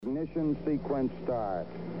Ignition sequence start.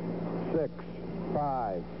 6,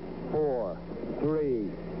 5, 4,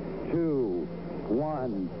 3, 2,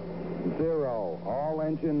 1, 0. All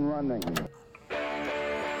engine running.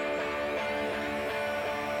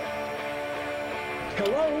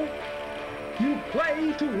 Hello? You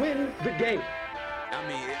play to win the game. I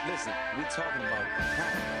mean, listen, we're talking about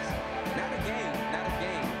practice. Not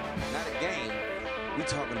a game. We're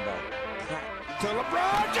talking about practice. To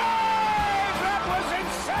LeBron James! That was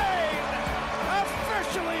insane!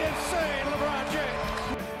 Officially insane, LeBron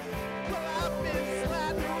James! Well, I've been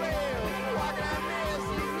sliding around, walking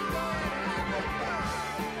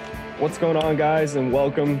What's going on, guys, and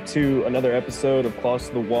welcome to another episode of Close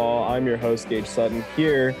to the Wall. I'm your host, Gage Sutton,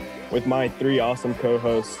 here with my three awesome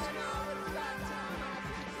co-hosts.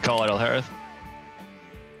 Khalid El-Harith.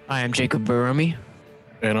 Hi, I'm Jacob Barumi.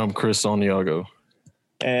 And I'm Chris Oniago.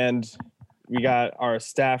 And we got our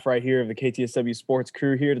staff right here of the KTSW Sports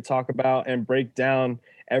crew here to talk about and break down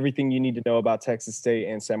everything you need to know about Texas State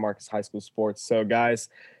and San Marcos High School sports. So, guys,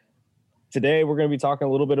 today we're going to be talking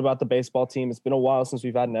a little bit about the baseball team. It's been a while since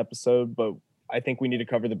we've had an episode, but I think we need to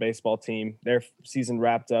cover the baseball team. Their season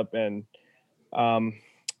wrapped up and,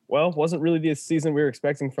 wasn't really the season we were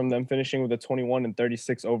expecting from them, finishing with a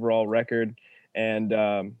 21-36 overall record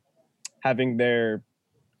and having their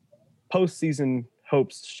postseason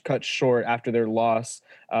hopes cut short after their loss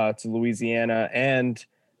to Louisiana and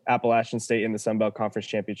Appalachian State in the Sun Belt Conference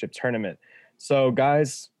Championship tournament. So,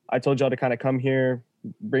 guys, I told y'all to kind of come here,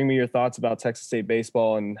 bring me your thoughts about Texas State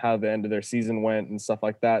baseball and how the end of their season went and stuff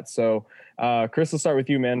like that. So, Chris, let's start with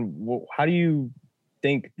you, man. How do you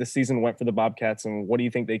think the season went for the Bobcats, and what do you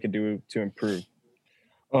think they could do to improve?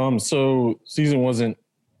 So season wasn't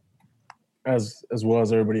as well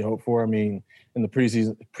as everybody hoped for. I mean, in the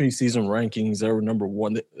preseason rankings, they were number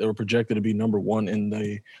one. They were projected to be number one in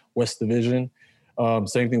the West Division.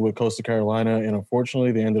 Same thing with Coastal Carolina, and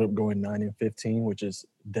unfortunately, they ended up going 9-15, which is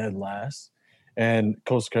dead last. And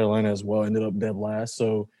Coastal Carolina as well ended up dead last.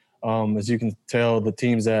 So as you can tell, the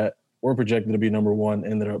teams that were projected to be number one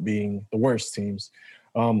ended up being the worst teams.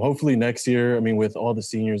 Hopefully next year, I mean, with all the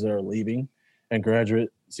seniors that are leaving and graduate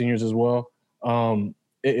seniors as well,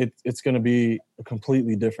 it's going to be a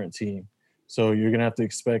completely different team. So you're going to have to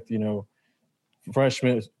expect,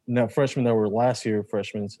 freshmen that were last year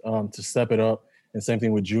freshmen to step it up, and same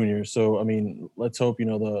thing with juniors. So, I mean, let's hope,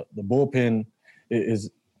 the bullpen is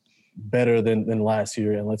better than last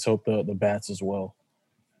year, and let's hope the bats as well.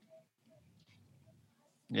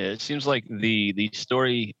 Yeah, it seems like the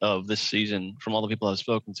story of this season from all the people I've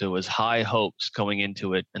spoken to was high hopes going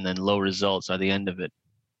into it and then low results at the end of it.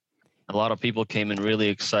 A lot of people came in really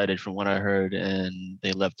excited from what I heard, and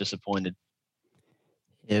they left disappointed.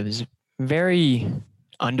 It was very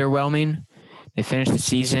underwhelming. They finished the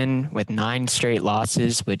season with 9 straight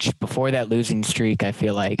losses, which before that losing streak, I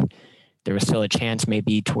feel like there was still a chance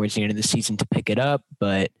maybe towards the end of the season to pick it up.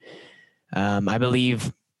 But I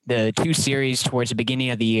believe the 2 series towards the beginning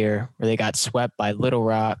of the year where they got swept by Little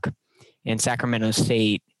Rock and Sacramento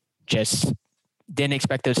State, just didn't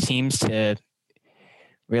expect those teams to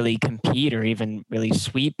really compete or even really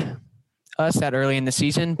sweep us that early in the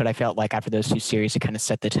season. But I felt like after those 2 series, it kind of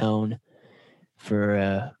set the tone for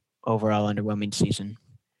a overall underwhelming season.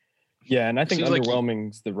 Yeah, and I think underwhelming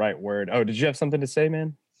is the right word. Oh, did you have something to say,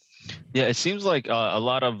 man? Yeah, it seems like a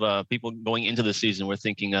lot of people going into the season were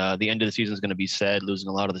thinking the end of the season is going to be sad, losing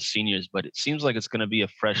a lot of the seniors, but it seems like it's going to be a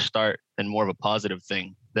fresh start and more of a positive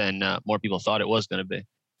thing than more people thought it was going to be.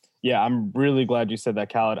 Yeah, I'm really glad you said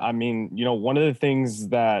that, Khalid. I mean, one of the things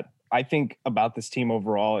that I think about this team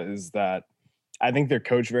overall is that I think they're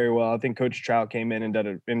coached very well. I think Coach Trout came in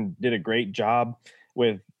and did a great job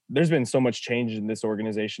with. There's been so much change in this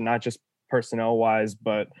organization, not just personnel-wise,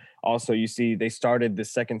 but also you see they started the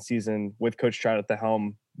second season with Coach Trout at the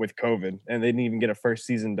helm with COVID, and they didn't even get a first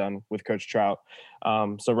season done with Coach Trout.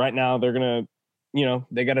 So right now they're going to,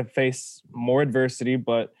 they got to face more adversity,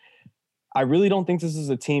 but I really don't think this is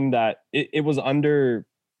a team that it was an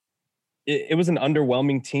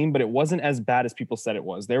underwhelming team, but it wasn't as bad as people said it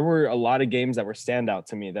was. There were a lot of games that were standout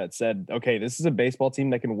to me that said, okay, this is a baseball team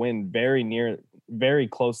that can win very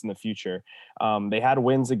close in the future. They had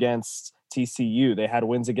wins against TCU. They had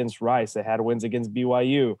wins against Rice. They had wins against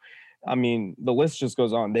BYU. I mean, the list just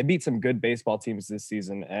goes on. They beat some good baseball teams this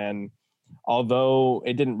season. And although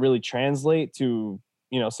it didn't really translate to,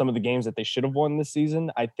 some of the games that they should have won this season,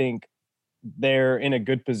 I think they're in a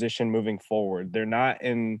good position moving forward. They're not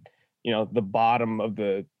in, the bottom of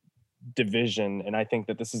the division. And I think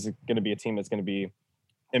that this is going to be a team that's going to be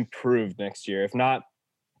improved next year. If not,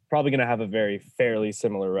 probably going to have a very fairly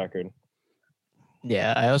similar record.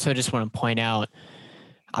 Yeah, I also just want to point out,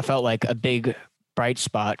 I felt like a big bright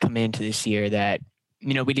spot coming into this year that,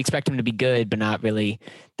 we'd expect him to be good, but not really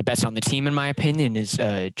the best on the team, in my opinion, is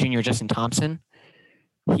junior Justin Thompson.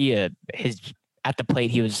 He at the plate,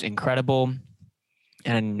 he was incredible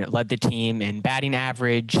and led the team in batting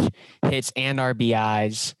average, hits, and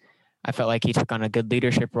RBIs. I felt like he took on a good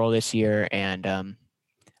leadership role this year, and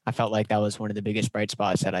I felt like that was one of the biggest bright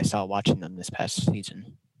spots that I saw watching them this past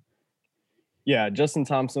season. Yeah, Justin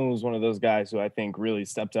Thompson was one of those guys who I think really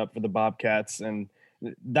stepped up for the Bobcats, and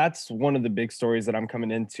that's one of the big stories that I'm coming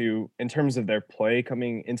into in terms of their play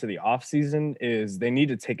coming into the offseason is they need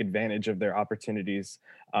to take advantage of their opportunities.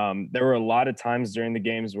 There were a lot of times during the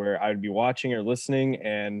games where I would be watching or listening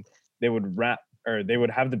and they would they would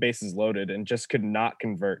have the bases loaded and just could not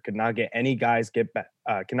convert, could not get any guys could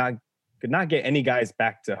not get any guys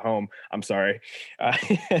back to home. I'm sorry.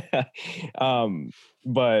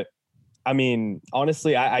 But I mean,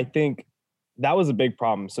 honestly, I think that was a big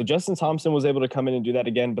problem. So Justin Thompson was able to come in and do that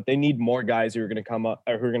again, but they need more guys who are going to come up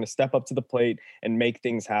or who are going to step up to the plate and make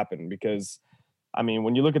things happen. Because, I mean,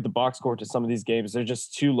 when you look at the box score to some of these games, they're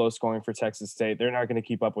just too low scoring for Texas State. They're not going to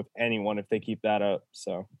keep up with anyone if they keep that up.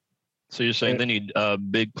 So you're saying they need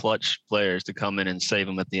big clutch players to come in and save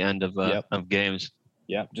them at the end of games.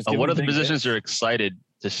 Yeah. What are the positions you're excited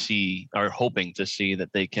to see or hoping to see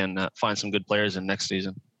that they can find some good players in next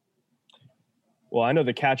season? Well, I know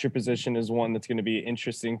the catcher position is one that's going to be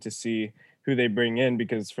interesting to see who they bring in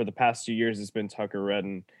because for the past 2 years, it's been Tucker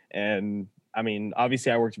Redden. And I mean,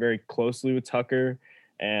 obviously I worked very closely with Tucker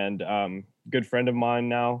and good friend of mine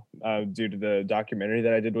now due to the documentary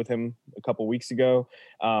that I did with him a couple weeks ago.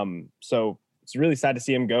 So it's really sad to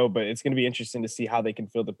see him go, but it's going to be interesting to see how they can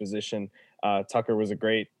fill the position. Tucker was a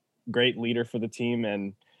great leader for the team,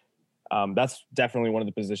 and that's definitely one of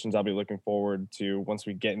the positions I'll be looking forward to once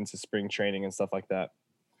we get into spring training and stuff like that.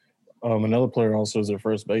 Another player also is their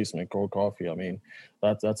first baseman, Cole Coffey. I mean,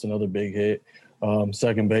 that's another big hit.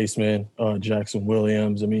 Second baseman, Jackson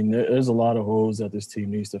Williams. I mean, there's a lot of holes that this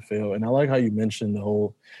team needs to fill. And I like how you mentioned the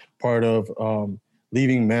whole part of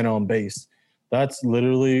leaving men on base. That's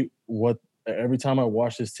literally what every time I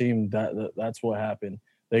watch this team, that's what happened.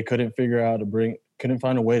 They couldn't couldn't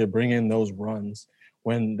find a way to bring in those runs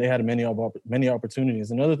when they had many opportunities.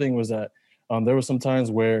 Another thing was that there were some times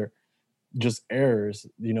where just errors,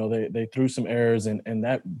 they threw some errors and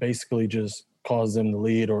that basically just caused them to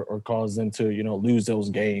lead or caused them to, lose those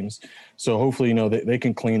games. So hopefully, they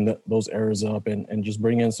can clean those errors up and just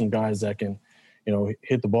bring in some guys that can,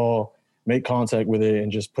 hit the ball, make contact with it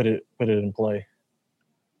and just put it in play.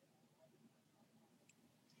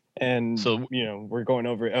 And so, we're going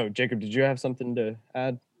over. Oh, Jacob, did you have something to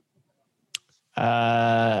add?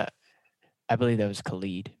 I believe that was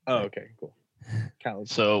Khalid. Oh, okay, cool. Khalid.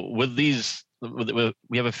 So with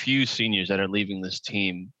we have a few seniors that are leaving this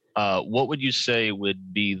team. What would you say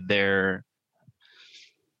would be their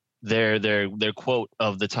quote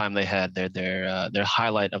of the time they had, their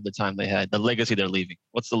highlight of the time they had, the legacy they're leaving?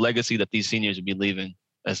 What's the legacy that these seniors would be leaving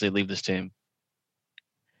as they leave this team?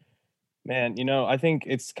 Man, I think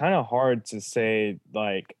it's kind of hard to say,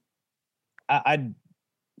 like,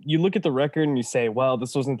 you look at the record and you say, well,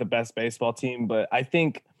 this wasn't the best baseball team, but I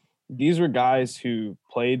think these were guys who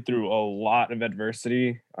played through a lot of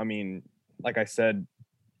adversity. I mean, like I said,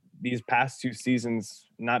 these past 2 seasons,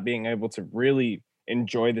 not being able to really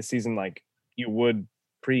enjoy the season like you would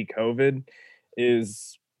pre-COVID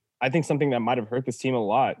is, I think, something that might have hurt this team a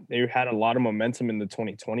lot. They had a lot of momentum in the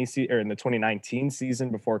 2020 or in the 2019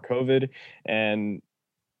 season before COVID, and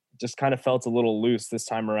just kind of felt a little loose this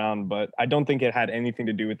time around. But I don't think it had anything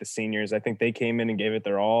to do with the seniors. I think they came in and gave it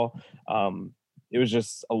their all. It was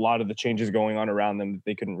just a lot of the changes going on around them that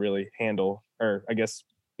they couldn't really handle, or I guess,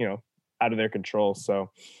 out of their control.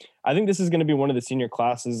 So I think this is going to be one of the senior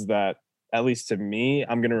classes that, at least to me,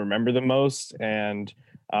 I'm going to remember the most and,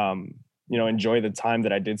 enjoy the time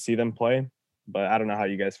that I did see them play. But I don't know how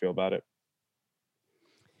you guys feel about it.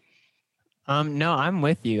 No, I'm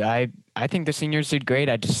with you. I think the seniors did great.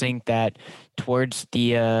 I just think that towards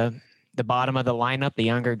the bottom of the lineup, the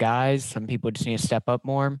younger guys, some people just need to step up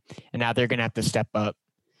more. And now they're going to have to step up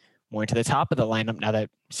more to the top of the lineup now that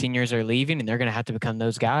seniors are leaving, and they're going to have to become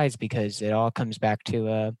those guys because it all comes back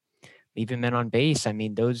to leaving men on base. I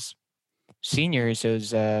mean, those seniors,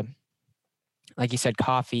 like you said,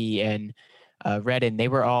 Coffey and Redden,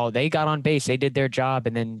 they got on base. They did their job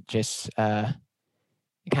and then just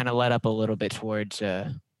kind of let up a little bit towards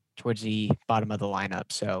the bottom of the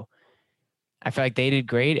lineup. So I feel like they did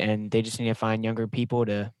great, and they just need to find younger people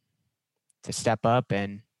to step up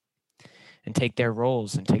and take their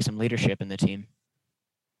roles and take some leadership in the team.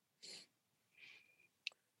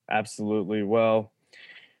 Absolutely. Well,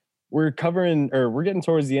 we're getting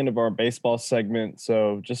towards the end of our baseball segment.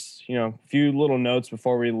 So just, a few little notes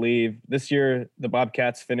before we leave. This year, the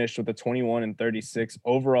Bobcats finished with a 21-36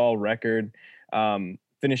 overall record,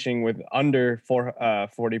 finishing with under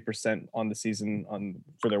 40% on the season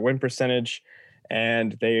for their win percentage.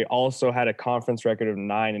 And they also had a conference record of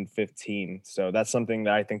 9-15. So that's something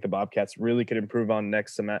that I think the Bobcats really could improve on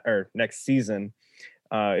next season.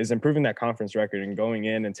 Is improving that conference record and going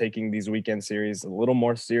in and taking these weekend series a little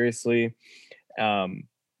more seriously,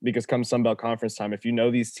 because come Sun Belt Conference time, if you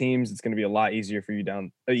know these teams, it's going to be a lot easier for you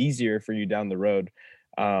down the road.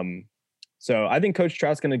 So I think Coach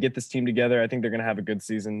Trout's going to get this team together. I think they're going to have a good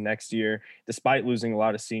season next year, despite losing a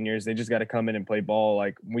lot of seniors. They just got to come in and play ball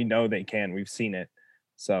like we know they can. We've seen it.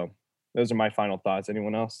 So those are my final thoughts.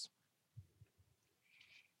 Anyone else?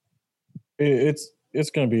 It's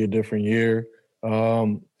going to be a different year.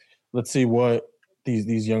 Let's see what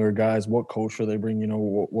these younger guys, what culture they bring,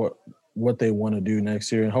 what they want to do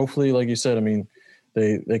next year. And hopefully, like you said, I mean,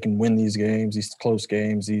 they can win these games, these close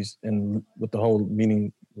games, and with the whole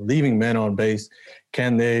meaning leaving men on base,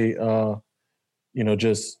 can they,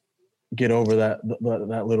 just get over that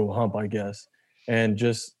little hump, I guess, and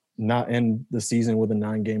just not end the season with a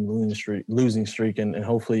 9-game losing streak and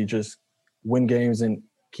hopefully just win games and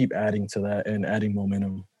keep adding to that and adding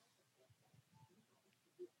momentum.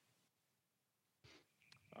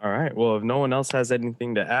 All right. Well, if no one else has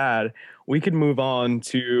anything to add, we could move on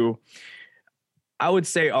to, I would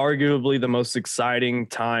say, arguably the most exciting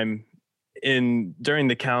time during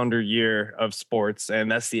the calendar year of sports,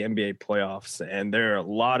 and that's the NBA playoffs. And there are a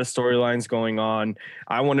lot of storylines going on.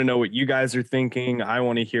 I want to know what you guys are thinking. I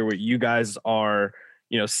want to hear what you guys are,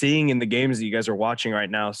 seeing in the games that you guys are watching right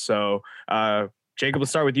now. So, Jacob,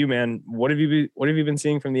 let's start with you, man. What have you been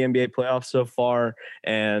seeing from the NBA playoffs so far?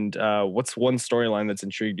 And what's one storyline that's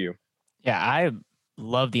intrigued you? Yeah, I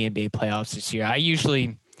love the NBA playoffs this year. I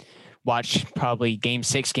usually watch probably game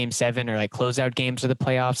 6, game 7, or like closeout games of the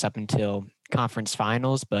playoffs up until conference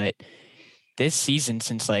finals. But this season,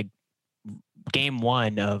 since like game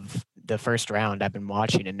 1 of the first round, I've been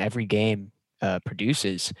watching, and every game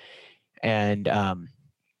produces. And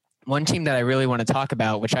one team that I really want to talk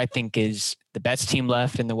about, which I think is the best team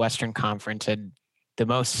left in the Western Conference and the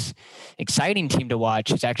most exciting team to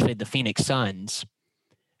watch, is actually the Phoenix Suns.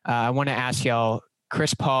 I want to ask y'all,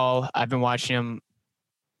 Chris Paul, I've been watching him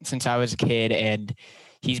since I was a kid, and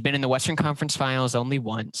he's been in the Western Conference Finals only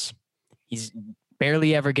once. He's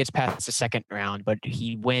barely ever gets past the second round, but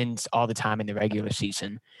he wins all the time in the regular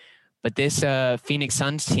season. But this Phoenix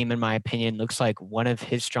Suns team, in my opinion, looks like one of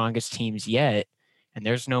his strongest teams yet. And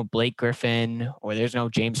there's no Blake Griffin or there's no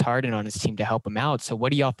James Harden on his team to help him out. So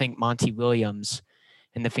what do y'all think Monty Williams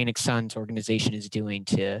and the Phoenix Suns organization is doing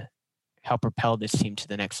to help propel this team to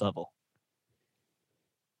the next level?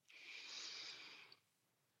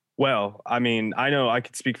 Well, I mean, I know I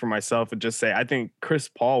could speak for myself and just say I think Chris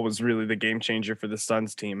Paul was really the game changer for the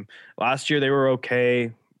Suns team. Last year they were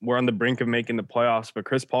okay. We're on the brink of making the playoffs, but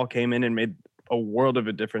Chris Paul came in and made a world of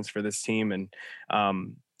a difference for this team. And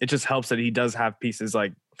it just helps that he does have pieces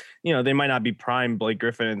like, they might not be prime Blake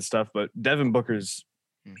Griffin and stuff, but Devin Booker's,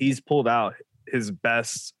 he's pulled out his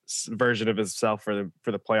best version of himself for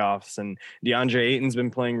the playoffs. And DeAndre Ayton's been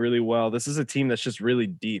playing really well. This is a team that's just really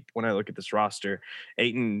deep when I look at this roster.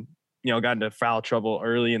 Ayton, got into foul trouble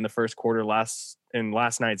early in the first quarter last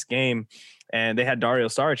night's game, and they had Dario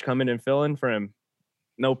Saric come in and fill in for him.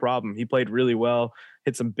 No problem. He played really well,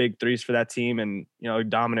 hit some big threes for that team, and,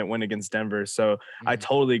 dominant win against Denver. So I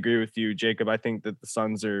totally agree with you, Jacob. I think that the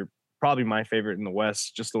Suns are probably my favorite in the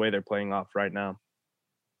West, just the way they're playing off right now.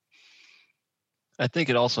 I think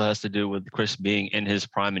it also has to do with Chris being in his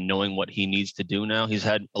prime and knowing what he needs to do now. He's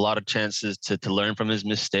had a lot of chances to learn from his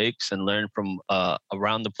mistakes and learn from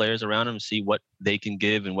around the players around him, see what they can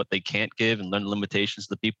give and what they can't give, and learn the limitations of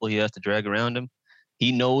the people he has to drag around him.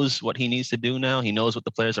 He knows what he needs to do now. He knows what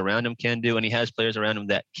the players around him can do, and he has players around him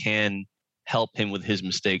that can help him with his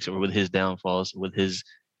mistakes or with his downfalls, with his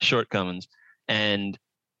shortcomings. And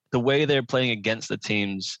the way they're playing against the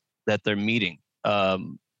teams that they're meeting,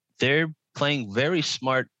 they're playing very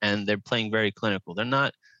smart and they're playing very clinical. They're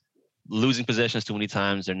not losing possessions too many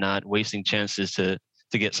times. They're not wasting chances to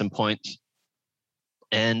get some points.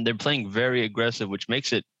 And they're playing very aggressive, which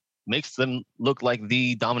makes them look like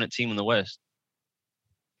the dominant team in the West.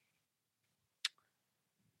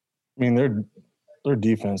 I mean, their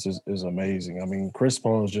defense is amazing. I mean, Chris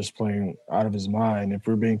Paul is just playing out of his mind. If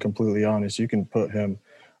we're being completely honest, you can put him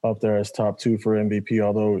up there as top 2 for MVP,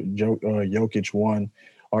 although Jokic won.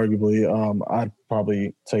 Arguably, I'd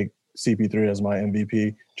probably take CP3 as my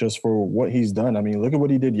MVP just for what he's done. I mean, look at what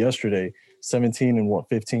he did yesterday. 17 and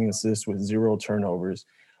 15 assists with 0 turnovers.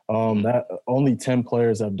 That only 10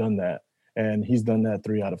 players have done that, and he's done that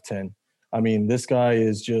 3 out of 10. I mean, this guy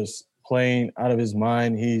is just playing out of his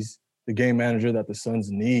mind. He's the game manager that the Suns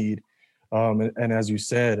need. And as you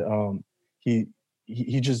said, he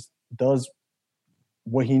just does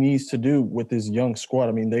what he needs to do with this young squad.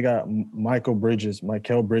 I mean, they got Mikal Bridges,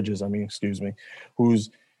 who's,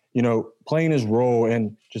 you know, playing his role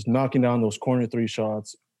and just knocking down those corner 3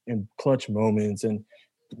 shots in clutch moments. And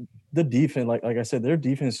the defense, like I said, their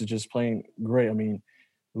defense is just playing great. I mean,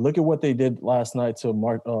 look at what they did last night to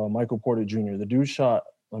Michael Porter Jr. The dude shot,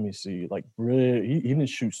 let me see, like really, he didn't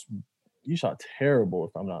shoot. He shot terrible,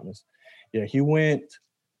 if I'm not mistaken. Yeah, he went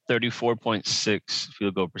 34.6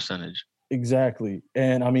 field goal percentage. Exactly.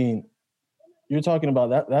 And I mean, you're talking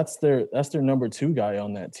about that. That's their number 2 guy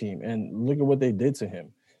on that team. And look at what they did to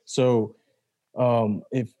him. So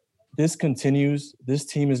if this continues, this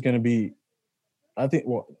team is going to be,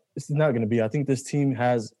 it's not going to be. I think this team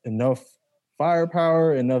has enough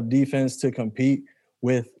firepower, enough defense to compete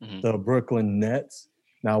with the Brooklyn Nets.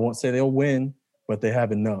 Now, I won't say they'll win, but they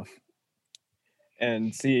have enough.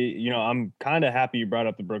 And see, you know, I'm kind of happy you brought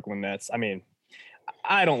up the Brooklyn Nets. I mean,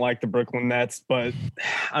 I don't like the Brooklyn Nets, but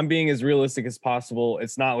I'm being as realistic as possible.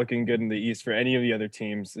 It's not looking good in the East for any of the other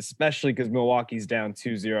teams, especially because Milwaukee's down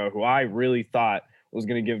 2-0, who I really thought was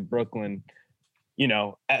going to give Brooklyn, you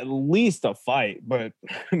know, at least a fight. But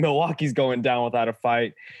Milwaukee's going down without a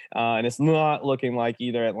fight. And it's not looking like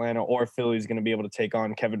either Atlanta or Philly is going to be able to take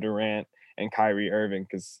on Kevin Durant and Kyrie Irving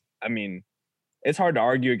because, I mean, it's hard to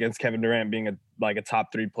argue against Kevin Durant being a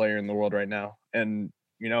top 3 player in the world right now. And,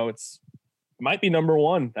 you know, it might be number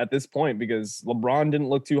 1 at this point because LeBron didn't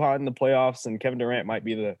look too hot in the playoffs and Kevin Durant might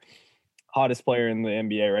be the hottest player in the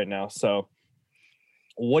NBA right now. So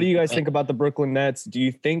what do you guys think about the Brooklyn Nets? Do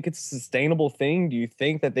you think it's a sustainable thing? Do you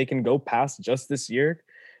think that they can go past just this year?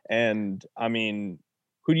 And I mean,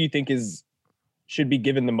 who do you think should be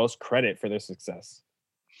given the most credit for their success?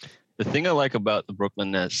 The thing I like about the Brooklyn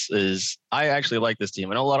Nets is I actually like this team.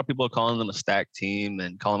 I know a lot of people are calling them a stacked team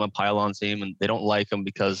and calling them a pylon team, and they don't like them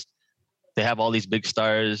because they have all these big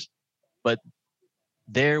stars, but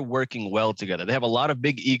they're working well together. They have a lot of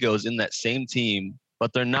big egos in that same team,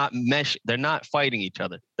 but they're not they're not fighting each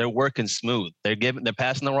other. They're working smooth. They're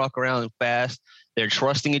passing the rock around fast. They're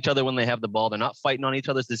trusting each other when they have the ball. They're not fighting on each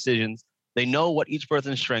other's decisions. They know what each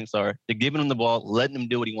person's strengths are. They're giving him the ball, letting him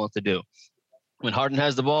do what he wants to do. When Harden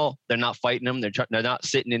has the ball, they're not fighting him. They're not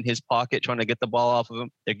sitting in his pocket trying to get the ball off of him.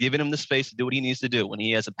 They're giving him the space to do what he needs to do. When he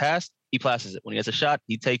has a pass, he passes it. When he has a shot,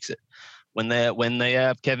 he takes it. When they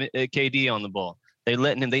have KD on the ball,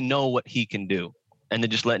 they know what he can do, and they're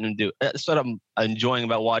just letting him do it. That's what I'm enjoying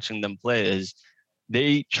about watching them play is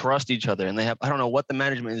they trust each other, and I don't know what the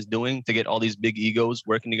management is doing to get all these big egos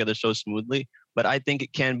working together so smoothly, but I think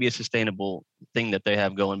it can be a sustainable thing that they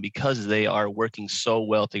have going because they are working so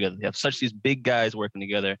well together. They have such these big guys working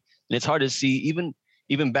together, and it's hard to see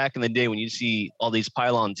even back in the day when you see all these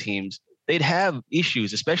pylon teams, they'd have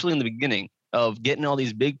issues, especially in the beginning, of getting all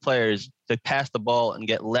these big players to pass the ball and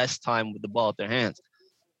get less time with the ball at their hands.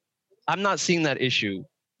 I'm not seeing that issue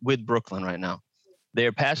with Brooklyn right now.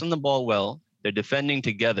 They're passing the ball well. They're defending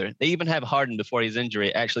together. They even have Harden before his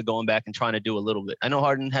injury actually going back and trying to do a little bit. I know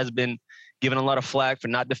Harden has been given a lot of flack for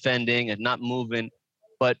not defending and not moving,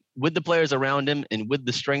 but with the players around him and with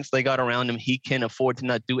the strengths they got around him, he can afford to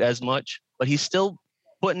not do as much, but he's still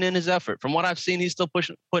putting in his effort. From what I've seen, he's still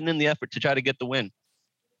putting in the effort to try to get the win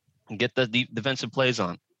and get the defensive plays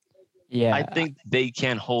on. Yeah, I think they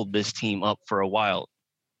can hold this team up for a while.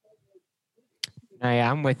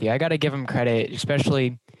 Yeah, I'm with you. I got to give him credit,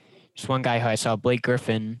 especially just one guy who I saw, Blake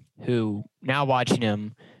Griffin, who now watching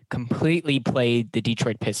him completely played the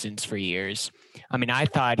Detroit Pistons for years. I mean, I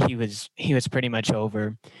thought he was pretty much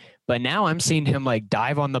over, but now I'm seeing him like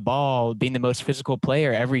dive on the ball, being the most physical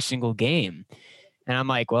player every single game. And I'm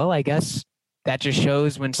like, well, I guess that just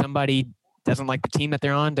shows when somebody doesn't like the team that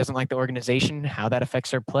they're on, doesn't like the organization, how that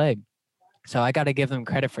affects their play. So I got to give them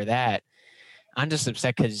credit for that. I'm just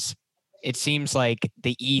upset because it seems like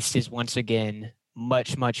the East is once again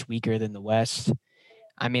much, much weaker than the West.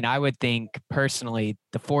 I mean, I would think personally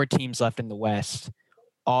the 4 teams left in the West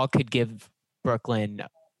all could give Brooklyn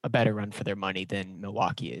a better run for their money than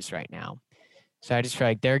Milwaukee is right now. So I just feel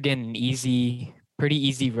like they're getting an pretty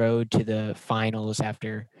easy road to the finals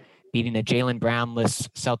after beating a Jaylen Brownless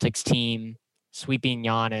Celtics team, sweeping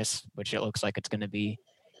Giannis, which it looks like it's going to be.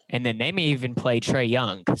 And then they may even play Trae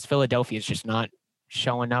Young because Philadelphia is just not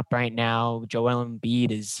showing up right now. Joel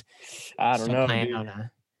Embiid is I don't know.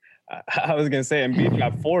 I was going to say Embiid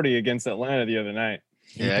got 40 against Atlanta the other night.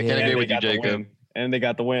 Yeah, I can agree with you, Jacob. and they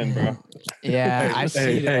got the win, bro. Yeah, I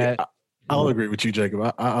see that. I'll agree with you,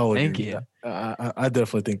 Jacob. I'll agree Thank with you. that. I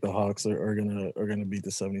definitely think the Hawks are gonna beat the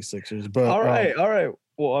 76ers. But All right.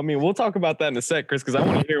 Well, I mean, we'll talk about that in a sec, Chris, because I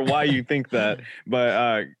want to hear why you think that.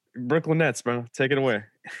 But Brooklyn Nets, bro, take it away.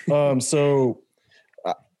 So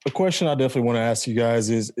a question I definitely want to ask you guys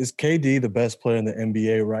is KD the best player in the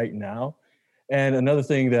NBA right now? And another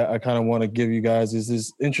thing that I kind of want to give you guys is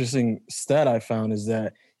this interesting stat I found is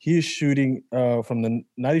that he is shooting from the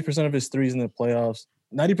 90% of his threes in the playoffs.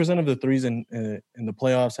 90% of the threes in the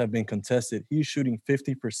playoffs have been contested. He's shooting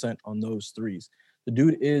 50% on those threes. The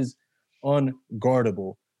dude is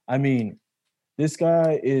unguardable. I mean, this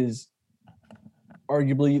guy is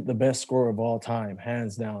arguably the best scorer of all time,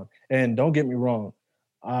 hands down. And don't get me wrong,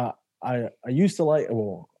 I used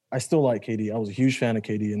to I still like KD. I was a huge fan of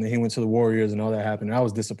KD, and then he went to the Warriors and all that happened. And I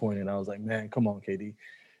was disappointed. I was like, man, come on, KD.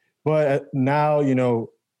 But now, you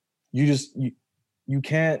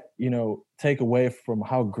can't, take away from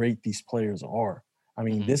how great these players are. I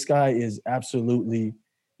mean, this guy is absolutely,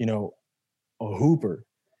 a hooper.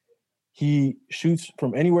 He shoots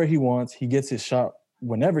from anywhere he wants. He gets his shot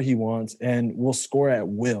whenever he wants and will score at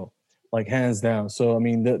will, like hands down. So, I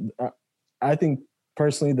mean, I think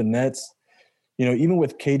personally the Nets, even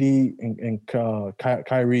with KD and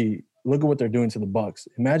Kyrie, look at what they're doing to the Bucks.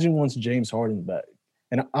 Imagine once James Harden's back.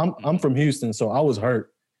 And I'm from Houston, so I was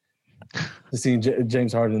hurt to see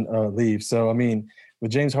James Harden leave. So, I mean,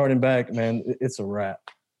 with James Harden back, man, it's a wrap.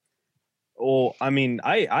 Well, I mean,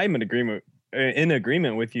 I'm in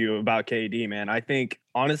agreement with you about KD, man. I think,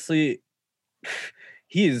 honestly,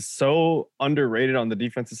 he is so underrated on the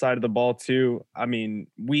defensive side of the ball, too. I mean,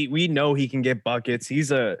 we know he can get buckets.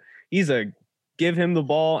 He's a give him the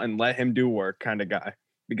ball and let him do work kind of guy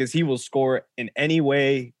because he will score in any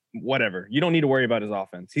way, whatever. You don't need to worry about his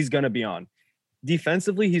offense. He's going to be on.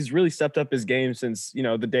 Defensively, he's really stepped up his game since,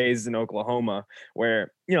 the days in Oklahoma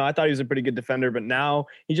where, I thought he was a pretty good defender, but now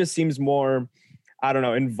he just seems more, I don't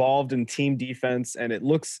know, involved in team defense, and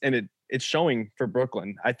it's showing for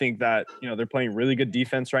Brooklyn. I think that, they're playing really good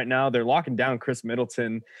defense right now. They're locking down Chris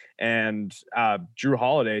Middleton and Drew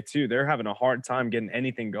Holiday too. They're having a hard time getting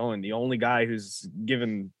anything going. The only guy who's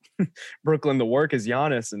given Brooklyn the work is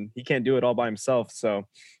Giannis, and he can't do it all by himself. So,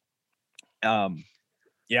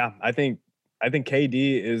 yeah, I think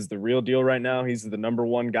KD is the real deal right now. He's the number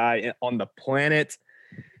one guy on the planet.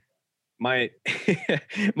 Might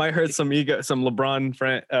hurt some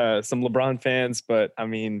LeBron fans, but I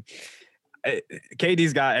mean,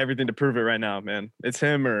 KD's got everything to prove it right now, man. It's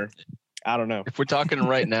him or I don't know. If we're talking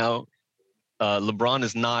right now, LeBron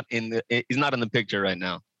is not he's not in the picture right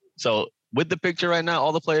now. So with the picture right now,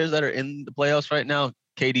 all the players that are in the playoffs right now,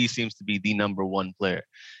 KD seems to be the number one player.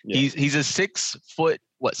 Yeah. He's a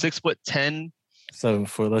 6'10", 7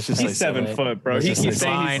 foot. Let's just he's say 7 foot, bro. He keeps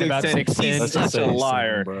saying he's 6'10". He's such a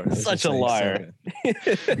liar. Such a liar.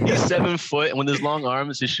 He's 7 foot, and with his long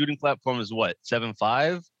arms, his shooting platform is what?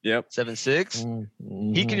 7'5"? Yep. 7'6".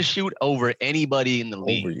 Mm-hmm. He can shoot over anybody in the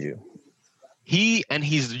league. Over you.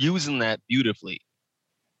 He's using that beautifully.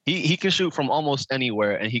 He can shoot from almost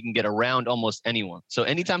anywhere, and he can get around almost anyone. So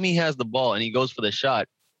anytime he has the ball and he goes for the shot,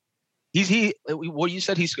 what you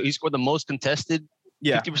said, he scored the most contested.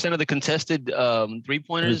 Yeah, 50% of the contested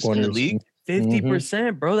three-pointers in the league.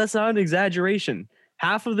 50%, bro. That's not an exaggeration.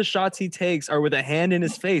 Half of the shots he takes are with a hand in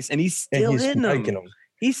his face, and he's still hitting them.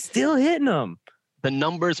 He's still hitting them. The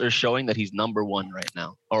numbers are showing that he's number one right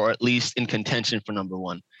now, or at least in contention for number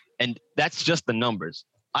one. And that's just the numbers.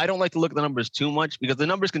 I don't like to look at the numbers too much because the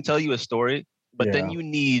numbers can tell you a story, but then you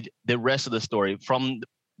need the rest of the story from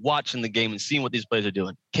watching the game and seeing what these players are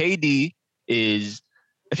doing. KD is...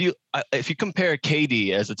 If you compare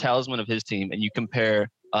KD as a talisman of his team, and you compare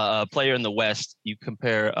a player in the West, you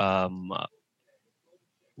compare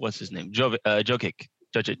what's his name, Jokic.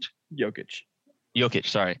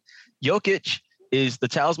 Sorry, Jokic is the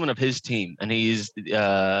talisman of his team, and he's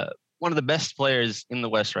one of the best players in the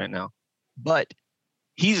West right now. But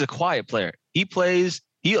he's a quiet player. He plays.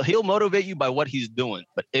 He'll motivate you by what he's doing.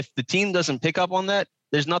 But if the team doesn't pick up on that,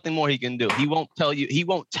 there's nothing more he can do. He won't tell you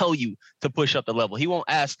to push up the level. He won't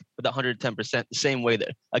ask for the 110% the same way that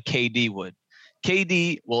a KD would.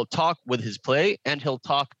 KD will talk with his play, and he'll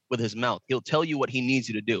talk with his mouth. He'll tell you what he needs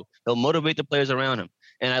you to do. He'll motivate the players around him.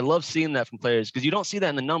 And I love seeing that from players because you don't see that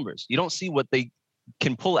in the numbers. You don't see what they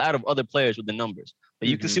can pull out of other players with the numbers. But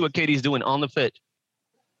you can see what KD's doing on the pitch.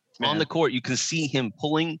 On the court, you can see him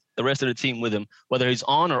pulling the rest of the team with him, whether he's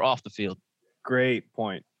on or off the field. Great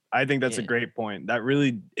point. I think that's a great point. That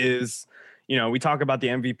really is, we talk about the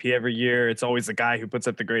MVP every year. It's always the guy who puts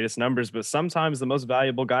up the greatest numbers, but sometimes the most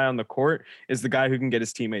valuable guy on the court is the guy who can get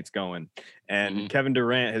his teammates going. And Kevin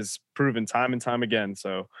Durant has proven time and time again.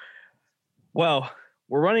 So, well,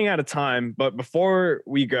 we're running out of time, but before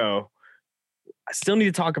we go, I still need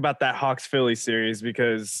to talk about that Hawks-Philly series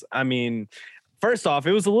because, I mean, first off,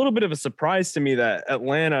 it was a little bit of a surprise to me that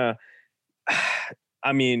Atlanta,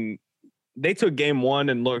 I mean, they took game one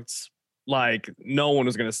and looked like no one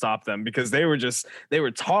was going to stop them because they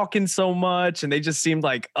were talking so much and they just seemed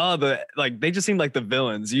like the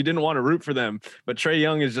villains. You didn't want to root for them, but Trae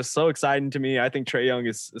Young is just so exciting to me. I think Trae Young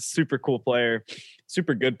is a super cool player,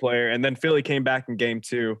 super good player. And then Philly came back in game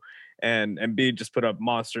two and Embiid just put up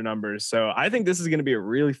monster numbers. So I think this is going to be a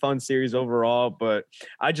really fun series overall, but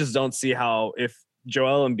I just don't see how, if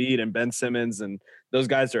Joel Embiid and Ben Simmons and those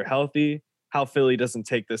guys are healthy, how Philly doesn't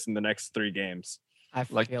take this in the next 3 games.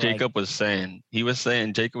 Jacob was saying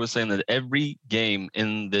that every game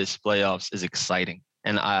in this playoffs is exciting.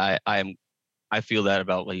 And I feel that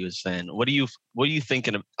about what he was saying. What are you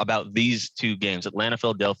thinking about these 2 games, Atlanta,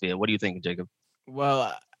 Philadelphia? What do you think, Jacob?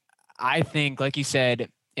 Well, I think, like you said,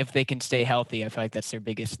 if they can stay healthy, I feel like that's their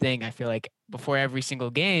biggest thing. I feel like before every single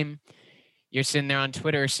game, you're sitting there on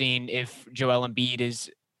Twitter seeing if Joel Embiid is,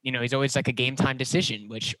 he's always like a game time decision,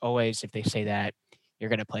 which always, if they say that, you're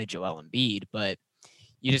going to play Joel Embiid. But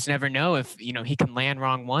you just never know if, he can land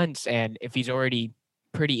wrong once. And if he's already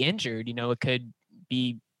pretty injured, it could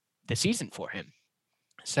be the season for him.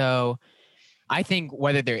 So I think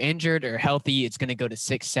whether they're injured or healthy, it's going to go to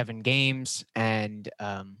 6-7 games. And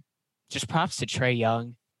just props to Trae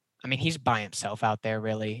Young. I mean, he's by himself out there,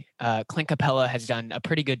 really. Clint Capella has done a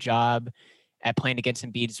pretty good job at playing against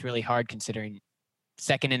Embiid. It's really hard considering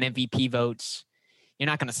second in MVP votes. You're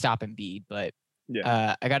not going to stop Embiid, but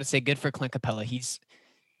I got to say good for Clint Capella. He's,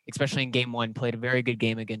 especially in game one, played a very good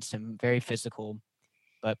game against him, very physical.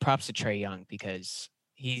 But props to Trae Young because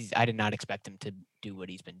I did not expect him to do what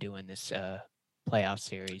he's been doing this playoff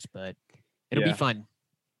series, but it'll be fun.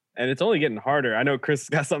 And it's only getting harder. I know Chris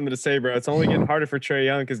got something to say, bro. It's only getting harder for Trae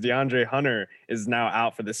Young because DeAndre Hunter is now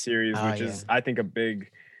out for the series, which is, I think, a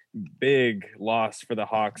big loss for the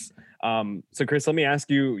Hawks. So, Chris, let me ask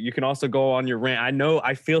you. You can also go on your rant.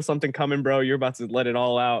 I feel something coming, bro. You're about to let it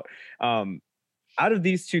all out. Out of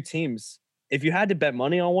these 2 teams, if you had to bet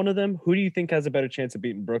money on one of them, who do you think has a better chance of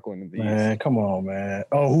beating Brooklyn in the East? Man, come on, man.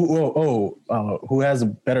 Who has a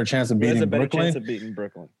better chance of beating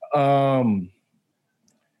Brooklyn?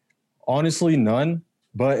 Honestly, none.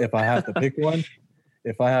 But if I have to pick one,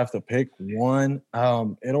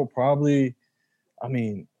 it'll probably, I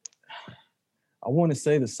want to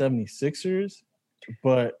say the 76ers,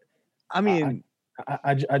 but I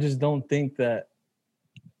just don't think that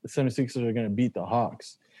the 76ers are going to beat the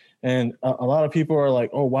Hawks. And a lot of people are like,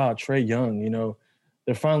 oh, wow, Trae Young,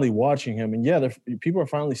 they're finally watching him. And people are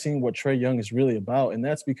finally seeing what Trae Young is really about. And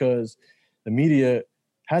that's because the media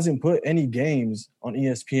hasn't put any games on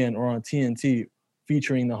ESPN or on TNT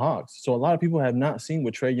featuring the Hawks. So a lot of people have not seen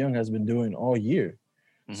what Trae Young has been doing all year.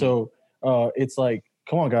 Mm-hmm. So it's like,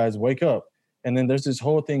 come on, guys, wake up. And then there's this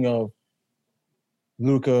whole thing of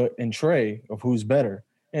Luka and Trae of who's better.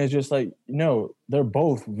 And it's just like, they're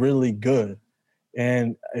both really good.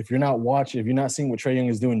 And if you're not seeing what Trae Young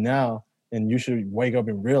is doing now, then you should wake up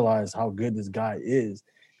and realize how good this guy is.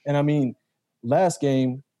 And last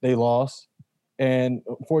game they lost. And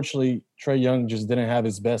unfortunately, Trae Young just didn't have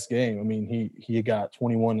his best game. He got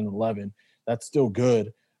 21 and 11. That's still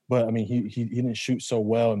good. But, he didn't shoot so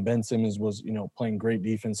well. And Ben Simmons was, playing great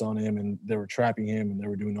defense on him. And they were trapping him. And they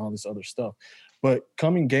were doing all this other stuff. But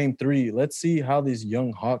coming game 3, let's see how this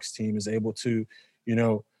young Hawks team is able to,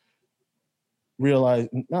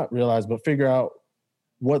 figure out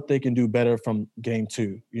what they can do better from game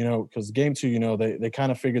 2, because game 2, they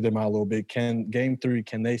kind of figured them out a little bit. Game 3,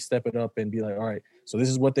 can they step it up and be like, all right, so this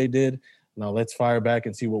is what they did. Now let's fire back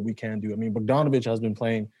and see what we can do. Bogdanović has been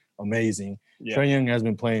playing amazing. Yeah. Trae Young has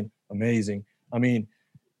been playing amazing. And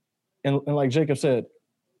like Jacob said,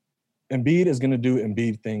 Embiid is going to do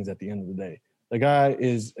Embiid things at the end of the day. The guy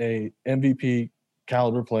is a MVP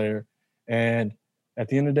caliber player. And at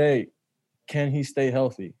the end of the day, can he stay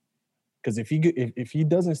healthy? Because if he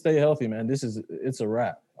doesn't stay healthy, man, it's a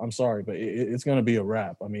wrap. I'm sorry, but it's going to be a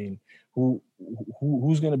wrap. Who's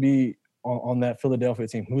going to be on that Philadelphia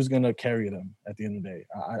team? Who's going to carry them at the end of the day?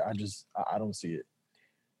 I don't see it.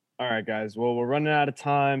 All right, guys. Well, we're running out of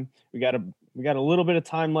time. We got a little bit of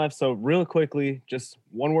time left. So real quickly, just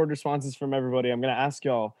one-word responses from everybody. I'm going to ask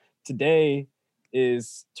y'all. Today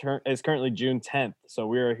is currently June 10th. So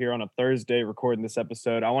we are here on a Thursday recording this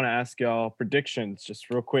episode. I want to ask y'all predictions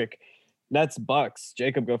just real quick. Nets, Bucks.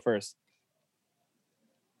 Jacob, go first.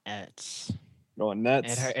 Nets. Going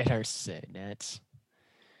Nets. It hurts to say Nets.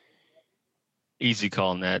 Easy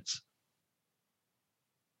call, Nets.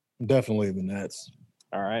 Definitely the Nets.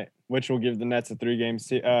 All right, which will give the Nets a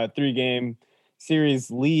three-game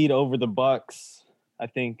series lead over the Bucks. I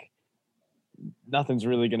think nothing's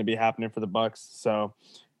really going to be happening for the Bucks. So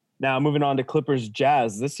now moving on to Clippers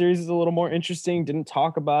Jazz. This series is a little more interesting. Didn't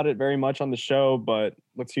talk about it very much on the show, but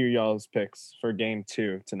let's hear y'all's picks for Game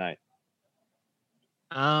 2 tonight.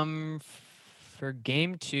 For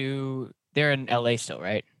Game 2, they're in LA still,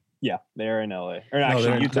 right? Yeah, they're in LA. Or No,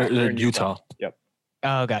 actually, Utah. They're in Utah. Yep.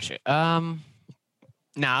 Oh, gotcha.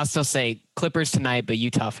 I'll still say Clippers tonight, but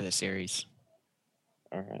Utah for the series.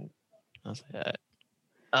 All right. I'll say that.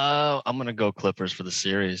 I'm gonna go Clippers for the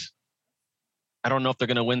series. I don't know if they're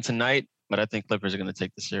gonna win tonight, but I think Clippers are gonna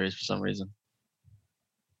take the series for some reason.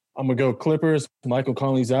 I'm gonna go Clippers. Michael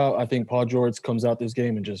Conley's out. I think Paul George comes out this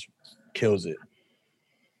game and just kills it.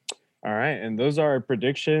 All right, and those are our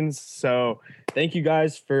predictions. So thank you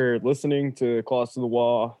guys for listening to Close to the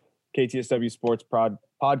Wall, KTSW Sports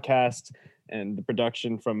podcast, and the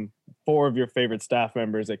production from 4 of your favorite staff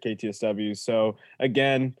members at KTSW. So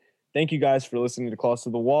again, thank you guys for listening to Close to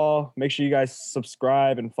the Wall. Make sure you guys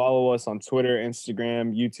subscribe and follow us on Twitter,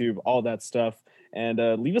 Instagram, YouTube, all that stuff. And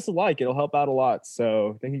leave us a like. It'll help out a lot.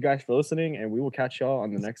 So thank you guys for listening, and we will catch y'all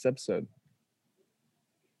on the next episode.